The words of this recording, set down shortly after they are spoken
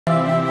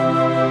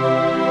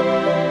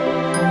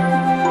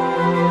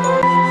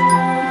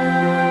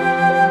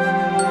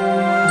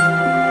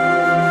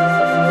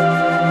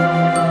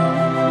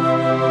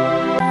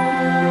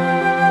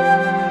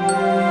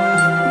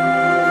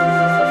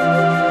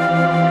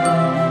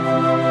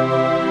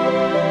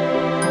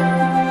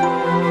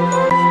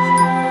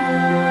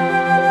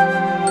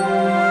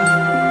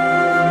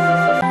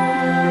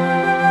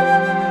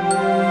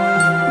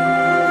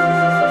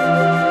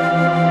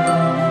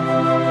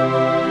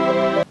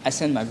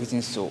send my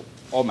greetings to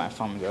all my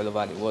family all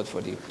over the world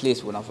for the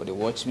place where for they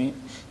watch me.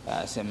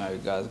 I send my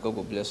regards. God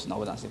will bless you.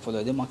 Now, I say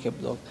follow the market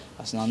blog.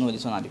 As now know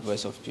this one at the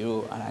Voice of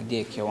Peru, and I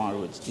did Ekenhuan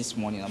Road this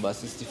morning, number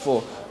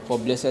 64 for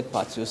Blessed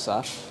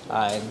Patiosa.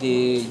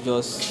 They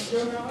just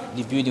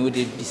the building where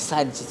they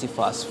beside GT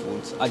Fast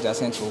Food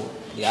adjacent to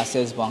the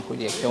Access Bank with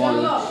the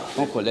Ekenhuan Road.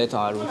 Don't collect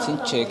our routine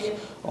check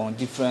on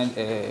different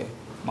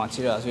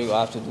materials we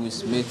have to do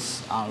with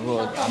mates and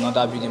rod and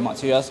other building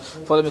materials.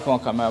 Follow me, come on,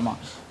 cameraman.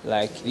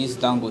 Like this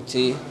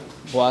Dangote,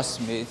 Boas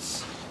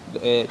mates,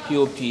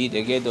 POP,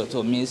 they get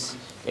Dr. Miss,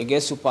 they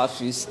get super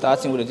fish,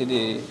 starting with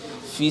the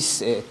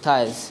fish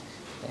ties.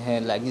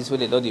 Like this, where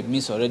they do the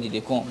miss already,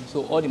 they come.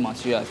 So all the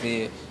materials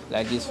they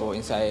like this for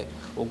inside.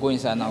 We'll go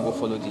inside now, go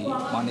follow the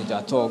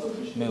manager talk.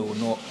 May we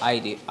know how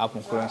they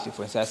happen currently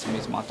for inside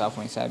Smith matter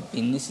for inside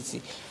Benin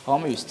City. How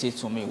many you stay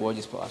to me watch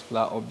this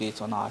particular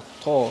update on our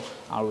tour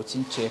and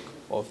routine check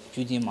of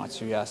building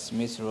materials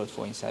Smith Road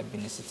for inside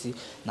Benin City.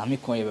 Now me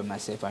come here by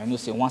myself, and you know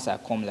say once I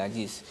come like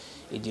this,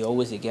 they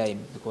always a guy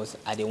because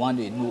I the one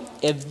to know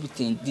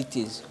everything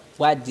details.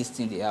 Why this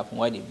thing they happen,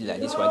 why they be like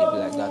this, why they be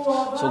like that.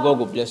 So God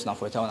will bless you now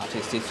for the time when I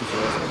stay tuned for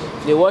us.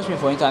 If they watch me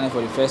for internet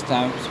for the first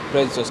time,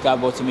 press the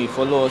subscribe button to me,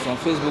 follow us on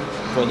Facebook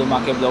for the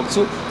market blog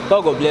too.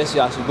 God will bless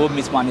you as you go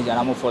meet manager and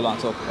I'm gonna follow on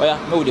top. Oh yeah,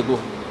 where they go?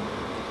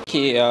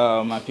 Okay,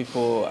 my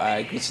people,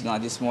 I greet you now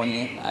this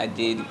morning. I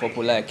did the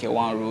popular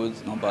Ekenhuan Road,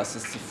 number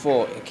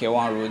 64,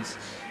 Ekenhuan Road,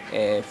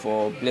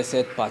 for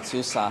Blessed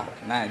Patiosa.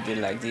 Now I did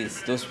like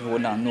this. Those people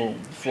that know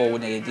before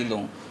when they did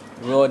on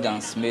rod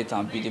and smith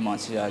and building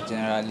material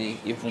generally,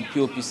 even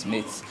POP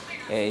smiths,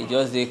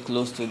 just they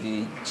close to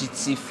the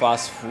GT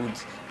Fast Food.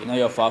 You know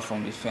you're far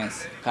from the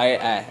fence. Carry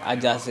eye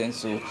adjacent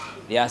to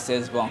the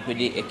Access Bank with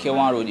the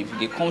Ekenhuan Road. If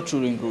they come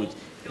through Ring Road,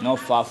 you're not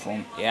far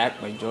from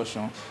Ekenhuan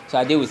Junction. So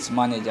I deal with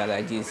manager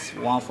like this.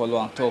 One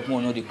follow and talk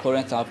more know the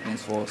current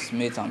happenings for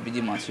smith and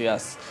building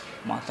materials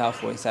matter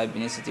for inside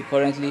Benin City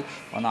currently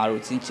on our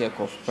routine check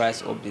of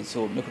price update.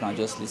 So make us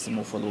just listen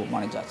more follow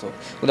manager talk.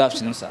 Good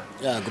afternoon, sir.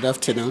 Yeah, good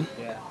afternoon.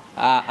 Yeah.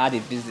 How the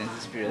business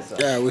experience, sir?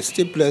 Yeah, we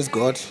still bless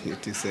God.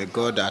 It is a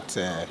God that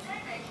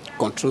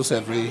controls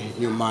every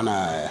human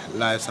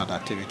lives and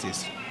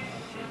activities.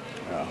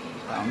 Yeah,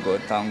 thank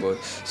God, thank God.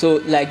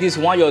 So like this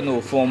one you know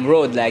from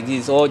road like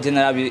this, all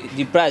generally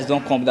the price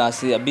don't come down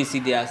say a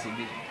BCD as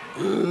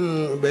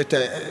it But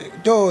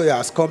though it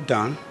has come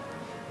down,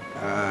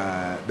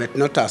 but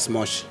not as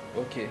much.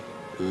 Okay.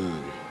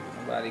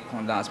 Nobody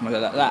come down as much.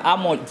 Like how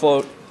much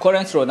for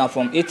current road now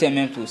from 8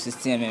 mm to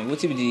 16 mm?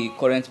 What will be the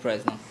current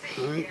price now?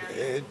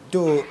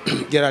 Though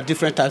there are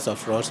different types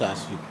of rods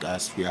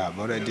as we have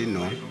already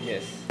known.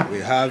 Yes. We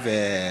have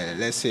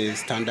let's say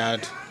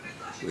standard.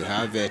 We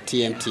have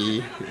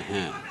TMT.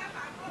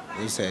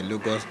 It's a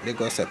Lagos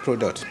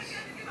product.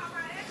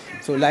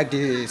 So like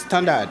the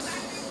standard,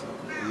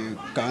 you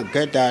can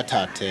get that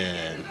at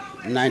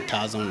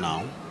 9,000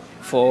 now.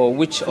 For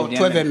which for of the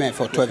 12 mm?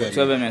 For 12 mm.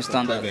 12 mm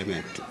standard. 12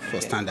 mm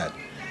for standard.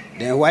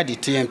 Then while the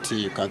TMT,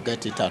 you can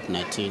get it at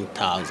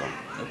 19,000.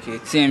 Okay,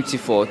 TMT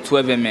for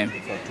 12 mm.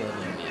 For 12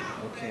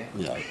 mm. Okay.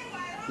 Yeah.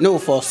 No,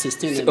 for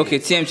 16 mm. Okay,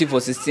 TMT for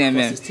 16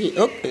 mm. For 16,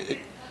 okay.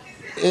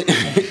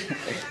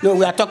 No,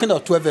 we are talking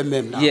of 12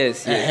 mm now.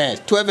 Yes, yes.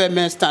 12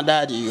 mm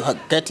standard, you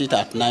get it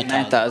at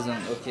 9,000.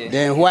 Okay.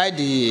 Then while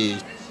the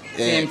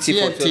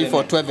TMT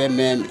for 12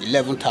 mm,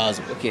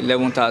 11,000. Okay,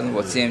 11,000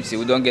 for TMT.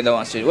 We don't get that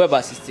one straight. What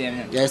about 16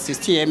 mm? Yeah,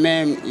 16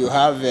 mm, you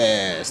have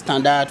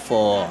standard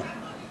for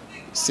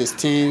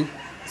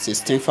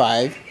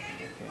 16.5. Okay.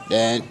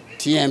 Then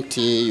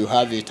TMT, you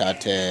have it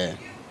at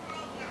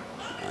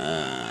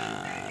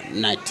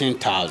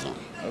 19,000.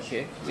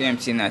 Okay,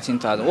 TMT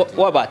 19,000.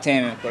 What about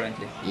 10 mm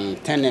currently?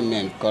 10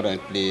 mm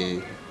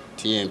currently,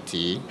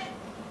 TMT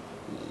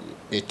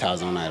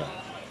 8,000 naira.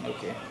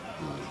 Okay.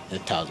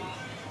 8,000.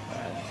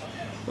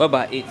 What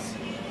about 8?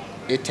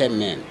 8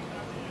 mm,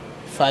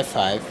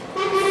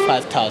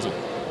 5,000.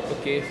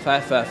 Okay,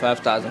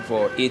 5,000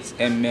 for 8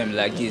 mm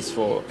like this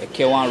for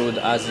Ekenhuan Road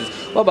as is.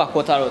 What about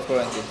quarter road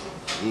currently?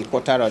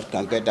 Quarter road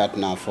can get that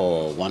now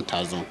for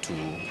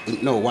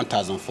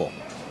 1,004.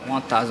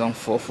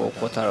 1,004 for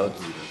quarter road.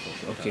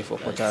 Okay, for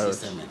quarter road.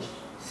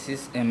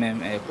 6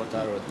 mm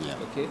quarter road. Yeah.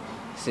 Okay.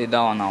 Say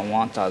that one at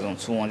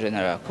 1,200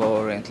 naira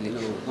currently. No,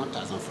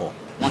 1,004.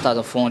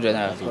 1,400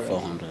 naira.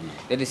 1,400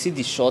 naira. Then they see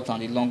the short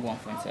and the long one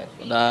for inside.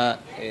 For that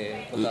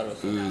quarter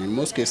road. In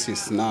most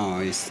cases now,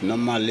 it's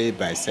normally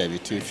by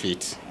 17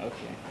 feet.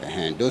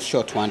 Okay. Those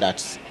short one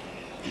that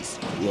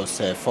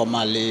was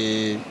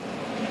formerly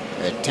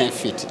 10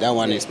 feet, that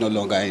one is no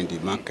longer in the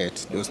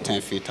market. Those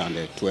 10 feet and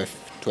 12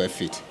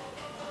 feet.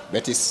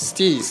 But it's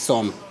still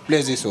some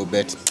places,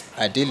 but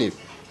ideally,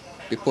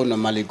 people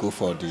normally go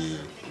for the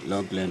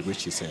long length,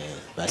 which is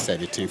by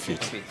 17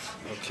 feet.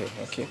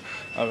 Okay.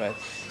 All right.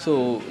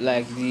 So,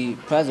 like the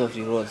price of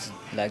the rods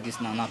like this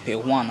now per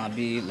one, I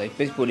be like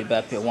people they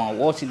buy per one.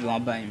 What if you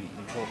want buying?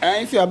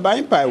 If you are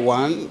buying by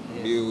one,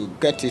 you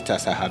get it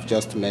as I have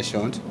just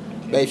mentioned.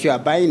 Okay. But if you are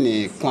buying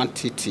a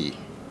quantity,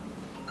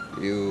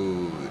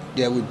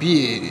 there will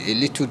be a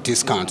little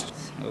discount.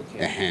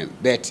 Okay.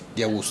 But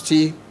there will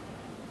still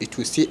it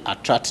will still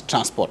attract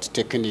transport,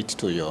 taking it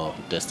to your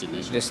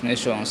destination.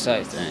 Destination on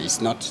site.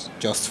 It's not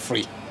just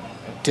free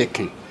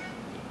taking.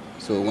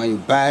 So when you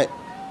buy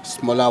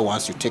smaller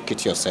ones, you take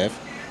it yourself.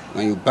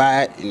 When you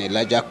buy in a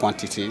larger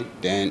quantity,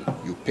 then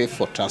you pay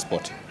for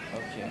transport.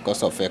 Okay.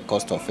 Because of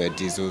cost of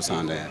diesels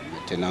and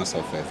maintenance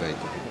of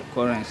vehicle.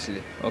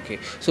 Currently, okay.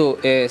 So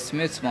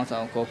cement amount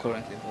are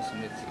currently for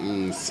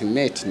cement.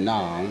 Cement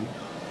now.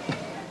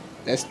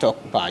 Let's talk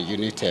per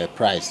unit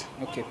price.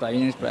 Okay, per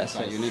unit price.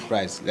 Per unit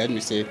price. Let me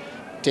say,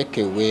 take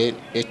away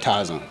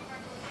 8,000.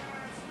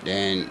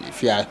 Then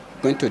if you are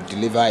going to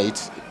deliver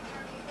it,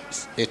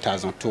 it's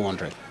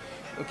 8,200.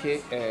 Okay,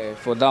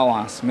 for that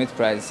one, cement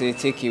price, say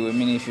take away,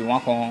 meaning if you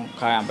want to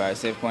carry and by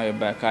yourself, carry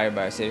by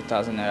yourself,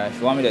 8,000 naira. If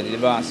you want me to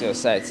deliver and sell your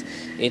site,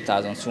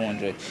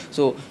 8,200.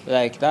 So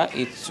like that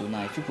 8 to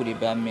 9, people they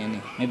buy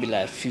many, maybe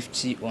like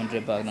 50,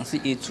 100 bags. Now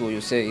see 8 to you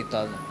say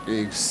 8,000.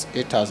 It's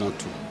 8,000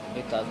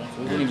 8,000.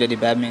 So even if they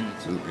buy many.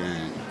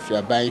 If you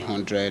are buying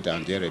 100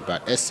 and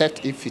thereabout,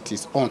 except if it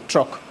is on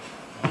truck.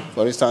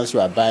 For instance,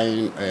 you are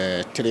buying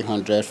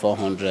 300,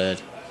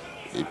 400.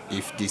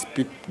 If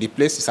the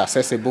place is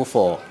accessible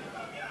for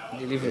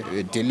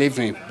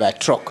delivering by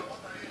truck,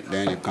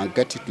 then you can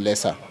get it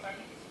lesser.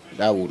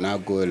 That will now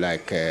go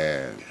like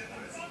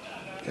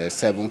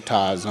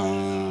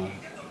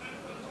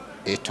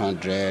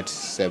 7,800,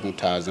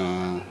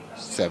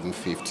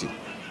 7,750.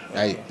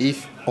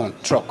 If on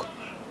truck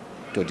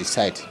to the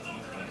site.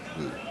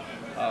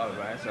 All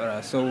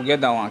right. So we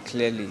get that one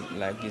clearly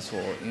like this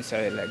for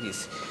inside like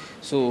this.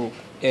 So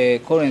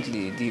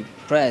currently the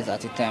price at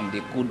the time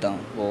they go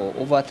down, but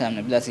over time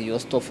the like say your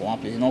stuff for one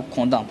place, not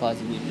come down past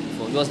the way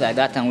before. Just like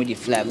that time when the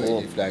flag go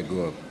up. The flag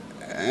go up.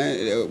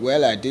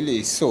 Well,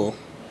 ideally, so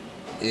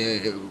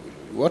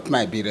what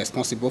might be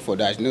responsible for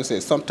that? You know,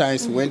 say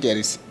sometimes when there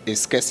is a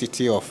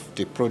scarcity of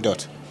the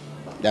product,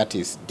 that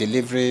is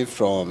delivery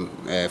from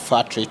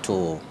factory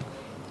to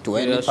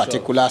any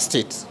particular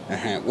state,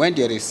 when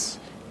there is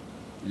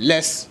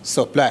less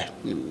supply,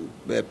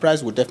 the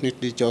price will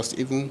definitely just,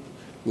 even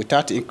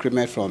without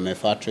increment from a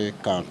factory,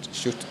 count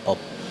shoot up.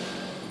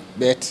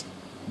 But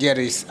there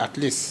is at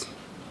least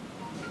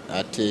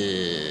I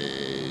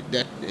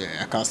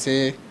can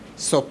say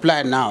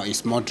supply now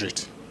is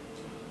moderate.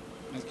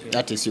 Okay.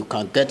 That is, you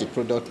can get the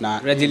product now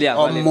readily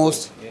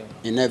almost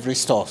in every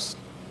store.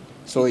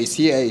 So it's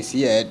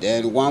here,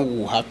 then one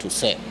will have to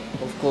sell.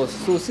 Of course.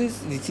 So since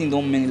the thing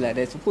don't many like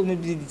that, suppose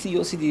maybe the thing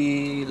you see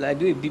the like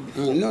do a big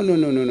before.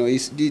 No.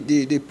 It's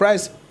the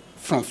price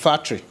from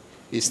factory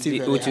is still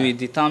very high. It will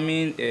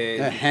determine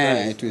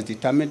it will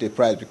determine the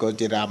price, because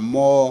there are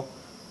more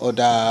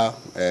other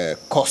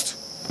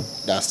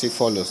costs that still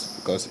follows.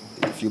 Because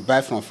if you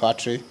buy from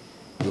factory,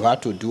 you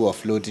have to do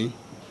offloading,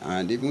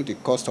 and even the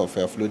cost of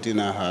offloading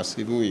now has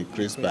even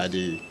increased by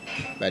the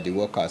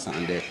workers,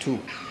 and there too.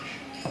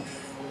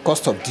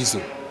 Cost of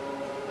diesel.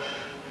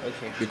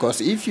 Okay.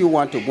 Because if you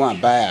want to go and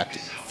buy it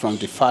from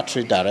the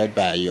factory direct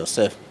by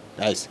yourself,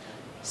 that is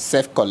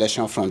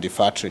self-collection from the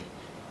factory,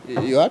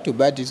 you have to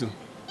buy diesel.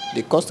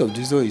 The cost of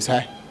diesel is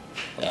high.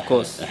 Of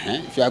course.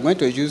 If you are going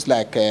to use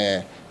like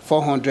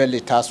 400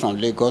 liters from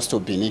Lagos to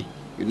Benin,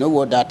 you know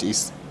what that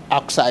is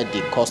outside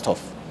the cost of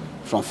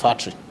from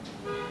factory.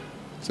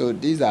 So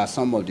these are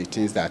some of the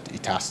things that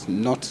it has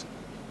not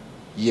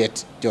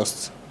yet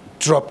just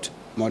dropped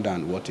more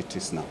than what it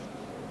is now.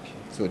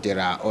 So there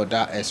are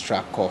other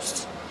extra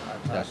costs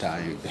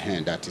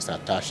that is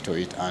attached to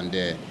it, and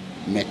the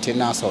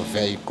maintenance of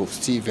vehicles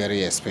still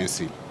very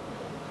expensive.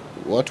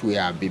 What we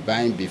have been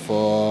buying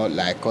before,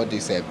 like all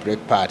this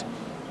brake pad,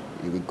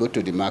 you will go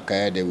to the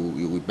market, you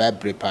will buy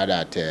brake pad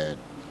at a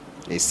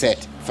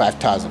set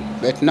 5,000,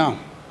 but now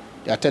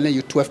they are telling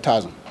you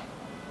 12,000.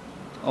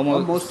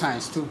 Almost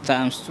times two.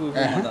 Times two.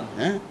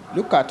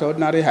 Look at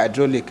ordinary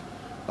hydraulic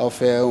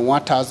of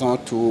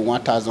 1,000 to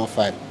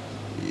 1,005.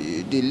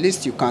 The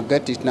least you can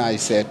get it now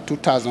is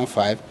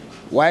 2,005.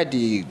 Why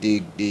the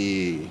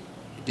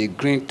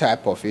green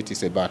type of it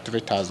is about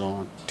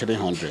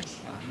 3,300.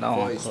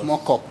 For a small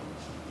cup.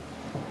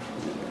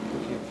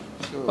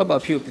 So, what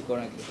about POP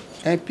currently?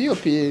 And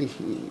POP, you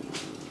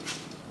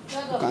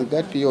can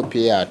get POP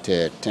at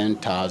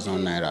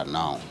 10,000 naira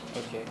now.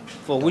 Okay.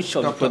 For which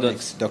of the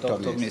products? Dr.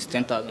 Miss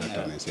 10,000 naira.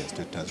 Dr. Miss, yes,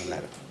 10,000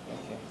 naira.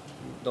 Okay.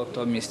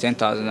 Dr. Miss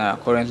 10,000 naira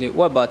currently.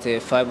 What about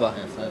fiber?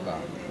 Fiber.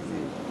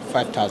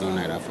 5,000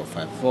 naira for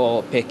fiber.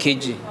 For per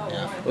kg?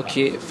 Yeah.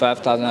 Okay,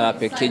 5,000 naira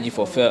per kg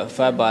for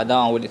fiber. That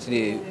one with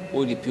the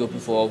POP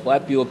for. Why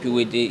POP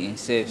with they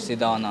himself sit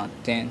down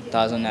at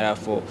 10,000 naira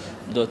for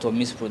Dr.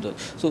 Miss product.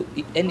 So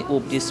any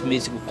of this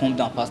maize will come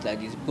down past like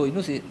this, because you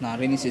know say now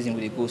rainy season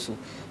will they go so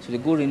they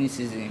go rainy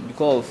season,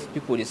 because of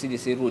people they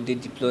say road they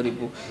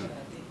deplorable.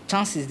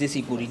 Chances they say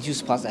it go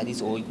reduce past like this,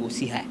 or it go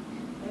see high.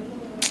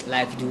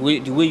 Like the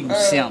way you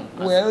see them.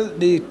 Well,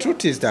 the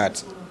truth is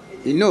that,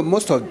 you know,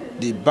 most of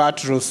the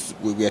bad roads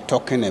we were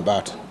talking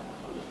about,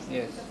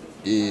 yes,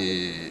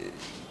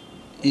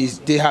 is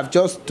they have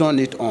just done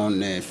it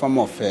on a form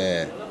of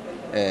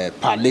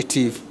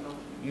palliative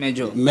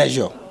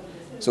measure.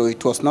 So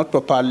it was not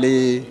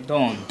properly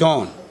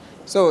done.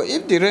 So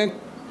if the rain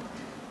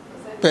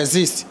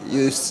persists,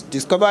 you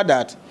discover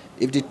that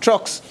if the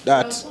trucks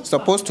that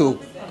supposed to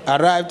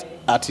arrive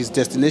at its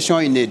destination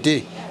in a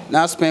day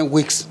now spend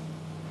weeks,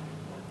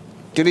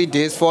 3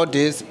 days, 4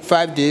 days,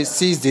 5 days,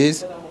 6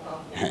 days,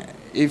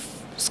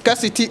 if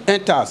scarcity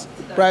enters,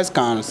 price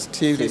can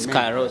still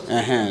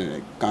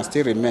remain. Can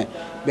still remain.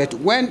 But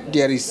when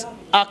there is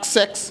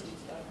access,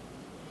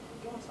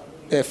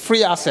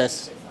 free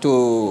access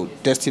to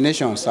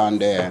destinations, and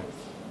the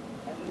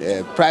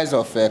price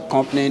of a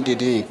company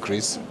didn't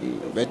increase,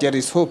 but there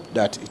is hope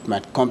that it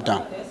might come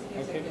down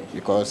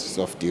because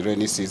of the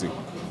rainy season.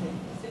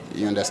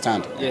 You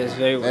understand? Yes,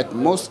 very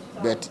well.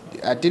 But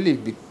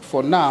ideally,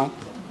 for now,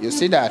 you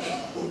see that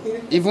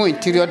even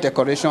interior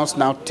decorations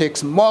now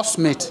takes more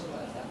smith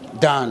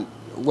than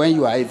when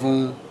you are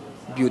even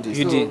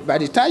building. So by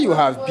the time you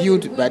have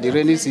built by the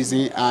rainy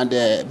season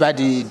and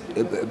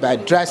by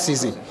dry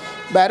season,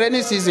 by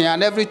rainy season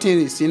and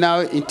everything is in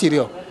our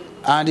interior,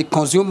 and it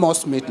consumes more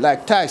smith,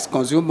 like tiles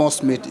consume more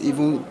smith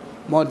even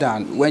more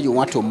than when you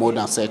want to mold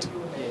and set.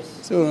 Yes.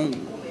 So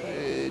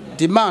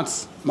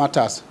demands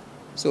matters.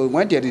 So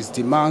when there is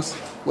demands,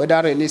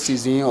 whether rainy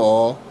season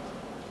or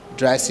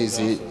dry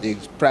season, the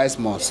price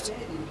must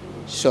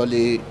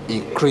surely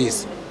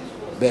increase.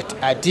 But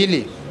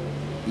ideally,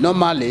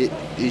 normally,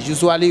 it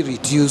usually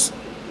reduce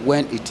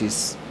when it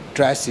is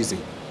dry season.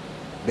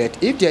 But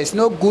if there is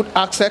no good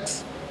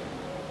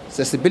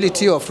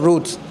accessibility of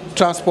roads,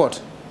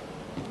 transport,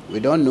 we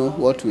don't know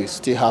what will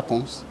still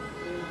happen.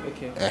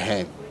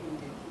 Okay.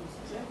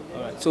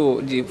 All right.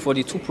 So for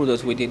the two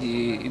products, we did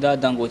either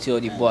Dangote or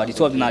the Boa, the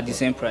two of them are the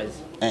same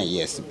price?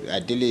 Yes,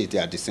 ideally they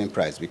are the same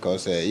price,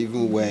 because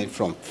even when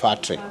from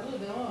factory,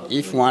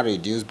 if one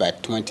reduced by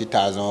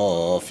 20,000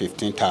 or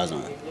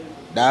 15,000,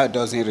 that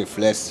doesn't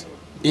reflect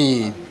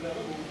in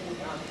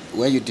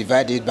when you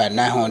divide it by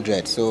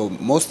 900. So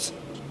most...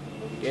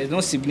 There's no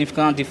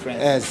significant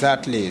difference.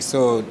 Exactly.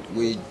 So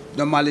we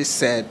normally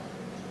said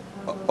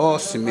all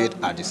cement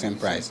at the same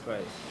price.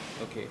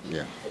 Okay.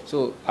 Yeah.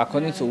 So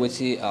according to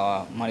what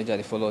our manager,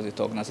 the followers, they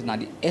talk now, say now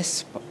the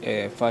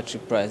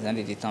factory price, then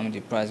they determine the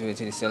price where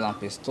they sell and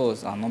pay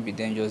stores, and not be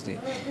then just they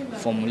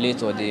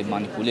formulate or they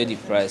manipulate the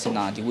price. So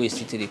now the way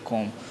city they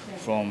come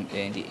from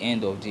the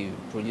end of the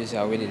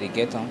producer where they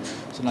get them.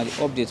 So now the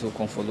update will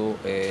come follow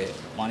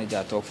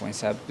manager talk for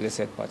inside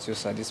Blessed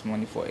Patiosa this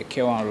morning for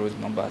Ekenhuan Road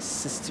number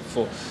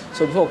 64.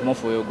 So before I come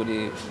for you,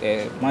 the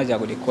manager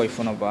go the call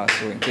phone number,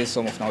 so in case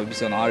some of now will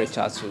be on our reach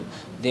out to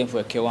them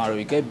for Ekenhuan Road.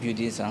 You get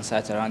buildings and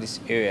sites around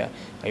this area,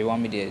 and you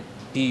want me to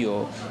be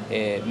your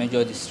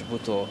major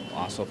distributor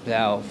and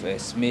supplier of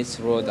Smiths,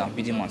 road and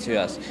building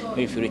materials.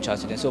 Maybe if you reach out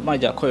to them. So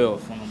manager, call your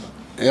phone number.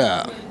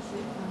 Yeah.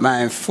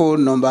 My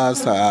phone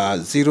numbers are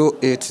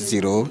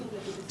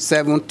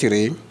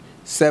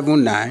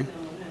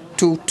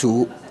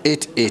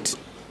 080-7379-2288.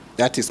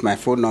 That is my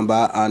phone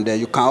number, and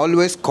you can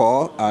always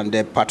call and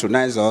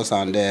patronize us.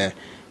 And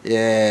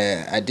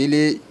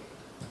ideally,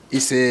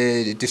 it's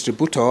a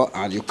distributor,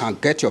 and you can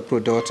get your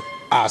product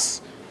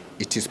as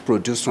it is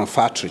produced from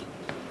factory.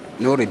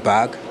 No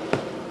rebag.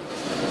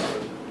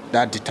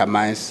 That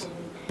determines,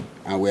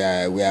 and we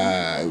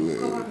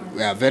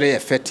are very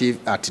effective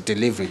at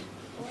delivering.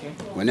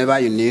 Whenever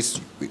you need,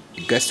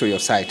 it gets to your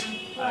site.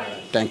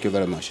 Thank you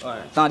very much.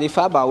 Now, the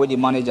fiber with the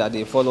manager,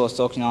 they follow us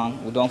talking now.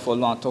 We don't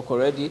follow and talk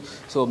already.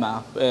 So,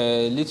 my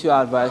little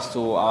advice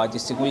to our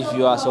distinguished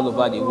viewers all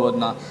over the world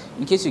now,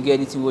 in case you get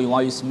anything where you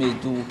want to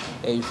do,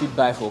 you should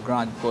buy for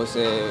grant, because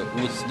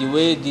with the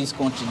way this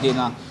country they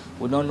now,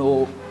 we don't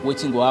know what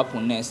thing will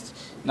happen next.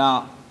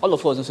 Now, all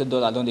of us don't say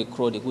dollar, don't they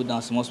crawl, they go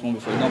down small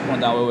before you don't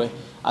come down way.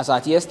 As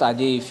at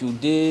yesterday, if you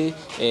did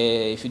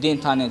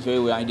internet very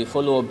well and they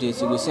follow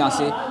updates, you will see and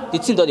say the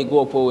thing that they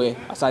go up away.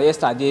 As at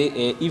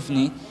yesterday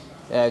evening,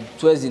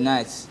 Tuesday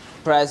night,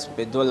 price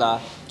per dollar,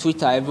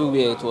 Twitter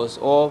everywhere, it was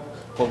all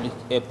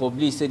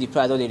public say the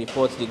price of the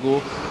report they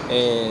go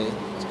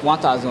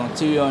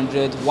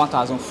 1,300,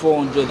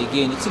 1,400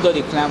 again. The thing that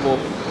they climb up,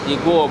 they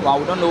go up,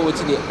 and we don't know what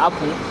they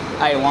happen.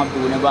 I want to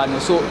never know.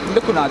 So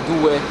make una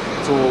do well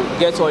to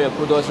get all your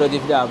products ready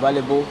if they are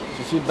available.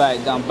 If you buy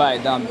it down,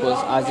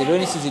 because as the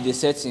rainy season is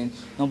setting,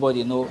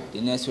 nobody know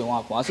the next way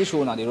one. As we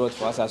show on the road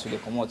for us as we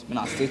come out,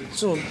 stay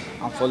tuned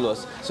and follow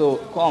us. So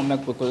come and make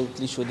people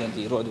quickly show them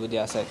the road with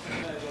their side.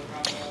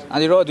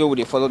 And the road where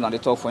they follow and they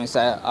talk for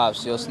inside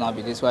apps just now,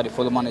 because this where the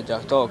follow manager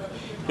talk.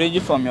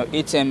 Ranging from your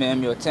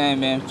 8mm, your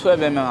 10mm,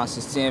 12mm and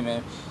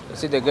 16mm. You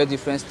see they get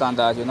different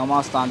standards, your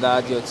normal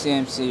standard, your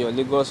TMC, your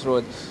Lagos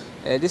road.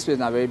 This place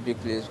is a very big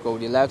place because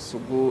they like to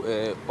go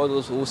all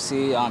those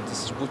wholesale and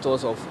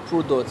distributors of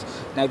products.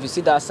 Now if you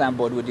see that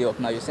signboard with the up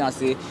now, you see and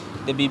say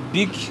they be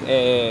big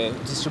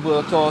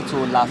distributor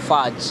to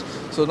Lafarge.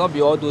 So not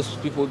be all those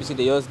people who say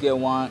they just get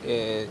one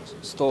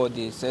store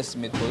they sell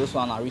cement, for those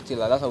one are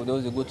retailer. That's how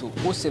they go to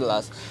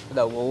wholesalers so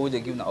that we they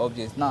give the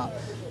updates. Now,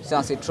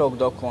 say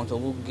truck.com to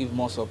who give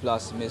more supply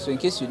cement. So in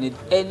case you need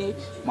any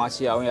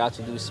material when you have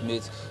to do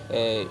cement,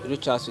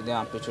 reach out to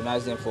them and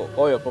patronize them for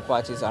all your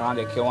properties around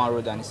the Ekenhuan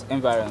road and its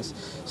environs.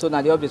 So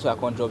now the updates I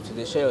can drop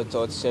today. Share your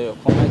thoughts, share your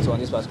comments on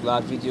this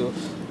particular video.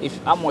 If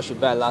how much you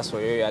buy last for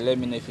your area, let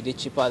me know if it is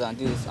cheaper than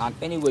this and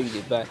anywhere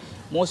you buy.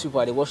 Most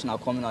people are the watching are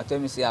coming and tell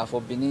me say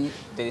for Benin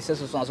they say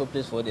so and so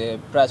place for the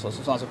price for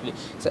so and so place.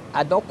 So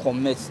I don't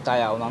comment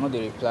style and I know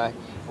they reply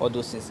all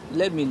those things.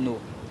 Let me know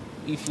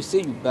if you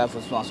say you buy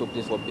for so and so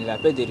place for Benin. I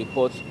bet they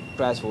report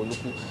price for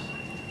local.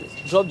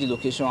 Drop the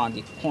location and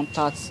the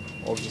contact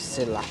of the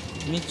seller.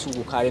 Me too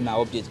will carry my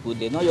update go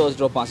there. Not just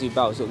drop and say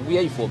buy. So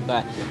where you for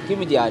buy? Give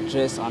me the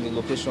address and the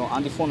location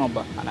and the phone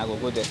number and I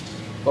go there.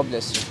 God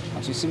bless you.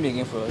 Until you see me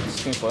again for the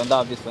screen for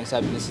another update for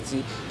Inside Benin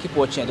City. Keep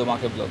watching the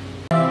market blog.